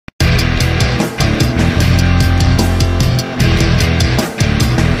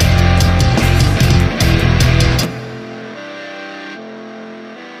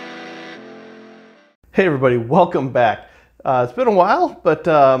Hey everybody, welcome back. It's been a while, but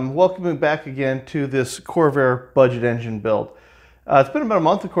welcoming back again to this Corvair budget engine build. It's been about a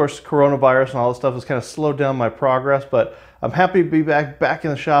month, of course, coronavirus and all this stuff has kind of slowed down my progress, but I'm happy to be back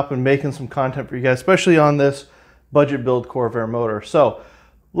in the shop and making some content for you guys, especially on this budget build Corvair motor. So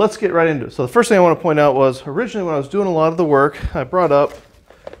let's get right into it. So the first thing I want to point out was originally when I was doing a lot of the work, I brought up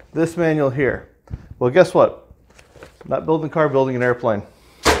this manual here. Well, guess what? I'm not building a car, building an airplane.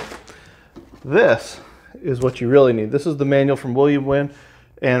 This is what you really need. This is the manual from William Wynn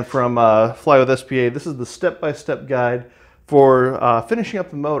and from Fly with SPA. This is the step-by-step guide for finishing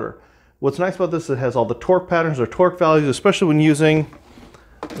up the motor. What's nice about this is it has all the torque patterns or torque values, especially when using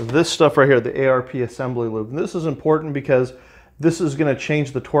this stuff right here, the ARP assembly loop. And this is important because this is going to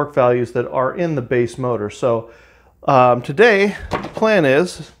change the torque values that are in the base motor. So today, the plan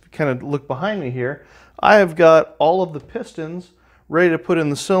is, kind of look behind me here, I have got all of the pistons ready to put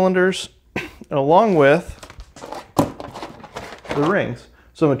in the cylinders and along with the rings.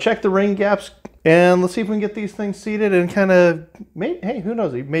 So I'm gonna check the ring gaps and let's see if we can get these things seated and kind of, hey, who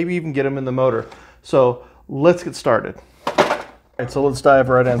knows, maybe even get them in the motor. So let's get started. All right, so let's dive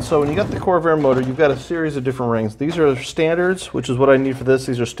right in. So when you got the Corvair motor, you've got a series of different rings. These are standards, which is what I need for this.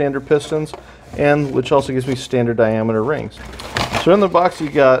 These are standard pistons, and which also gives me standard diameter rings. So in the box, you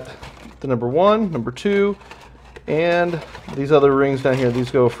got the number 1, number 2, and these other rings down here. These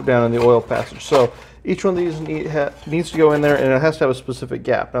go down in the oil passage. So each one of these needs to go in there, and it has to have a specific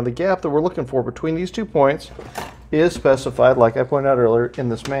gap. Now the gap that we're looking for between these 2 points is specified, like I pointed out earlier, in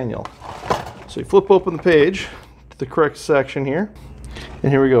this manual. So you flip open the page to the correct section here,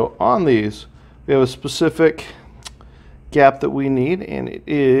 and here we go. On these, we have a specific gap that we need, and it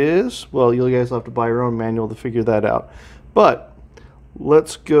is, well, you guys will have to buy your own manual to figure that out. But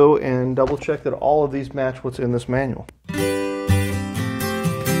let's go and double check that all of these match what's in this manual.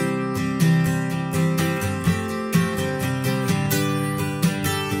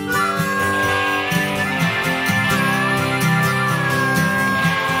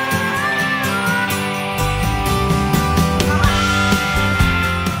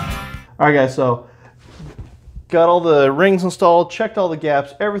 All right guys, so got all the rings installed, checked all the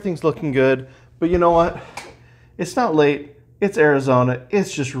gaps, everything's looking good, but you know what? It's not late. It's Arizona.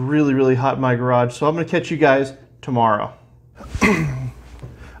 It's just really, really hot in my garage. So I'm going to catch you guys tomorrow. All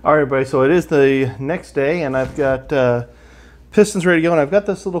right, everybody. So it is the next day, and I've got pistons ready to go. And I've got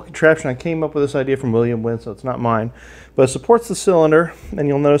this little contraption. I came up with this idea from William Wynn, so it's not mine. But it supports the cylinder, and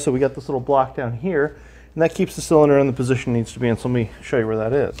you'll notice that we got this little block down here, and that keeps the cylinder in the position it needs to be in. So let me show you where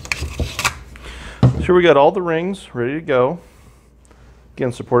that is. So here we got all the rings ready to go.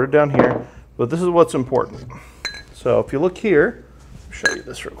 Again, supported down here. But this is what's important. So if you look here, I'll show you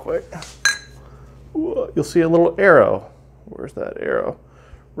this real quick. You'll see a little arrow. Where's that arrow?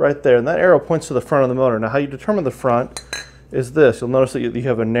 Right there. And that arrow points to the front of the motor. Now how you determine the front is this. You'll notice that you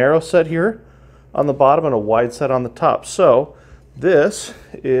have a narrow set here on the bottom and a wide set on the top. So this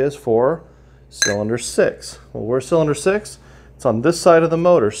is for cylinder 6. Well, where's cylinder 6? It's on this side of the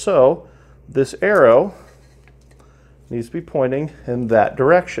motor. So this arrow needs to be pointing in that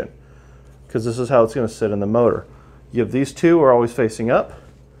direction because this is how it's going to sit in the motor. You have these two are always facing up,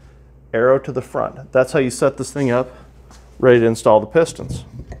 arrow to the front. That's how you set this thing up, ready to install the pistons.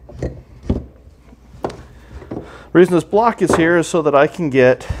 The reason this block is here is so that I can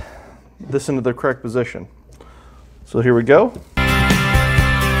get this into the correct position. So here we go.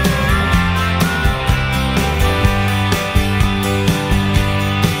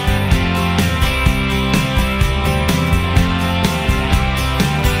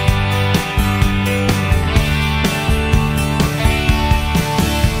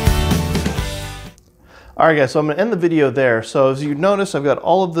 Alright guys, so I'm going to end the video there. So as you notice, I've got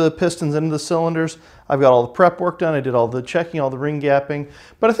all of the pistons into the cylinders. I've got all the prep work done. I did all the checking, all the ring gapping.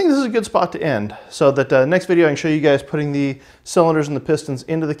 But I think this is a good spot to end. So that next video I can show you guys putting the cylinders and the pistons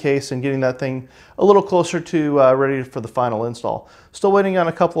into the case and getting that thing a little closer to ready for the final install. Still waiting on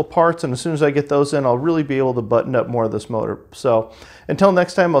a couple of parts, and as soon as I get those in, I'll really be able to button up more of this motor. So until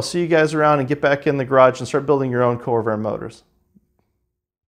next time, I'll see you guys around and get back in the garage and start building your own Corvair motors.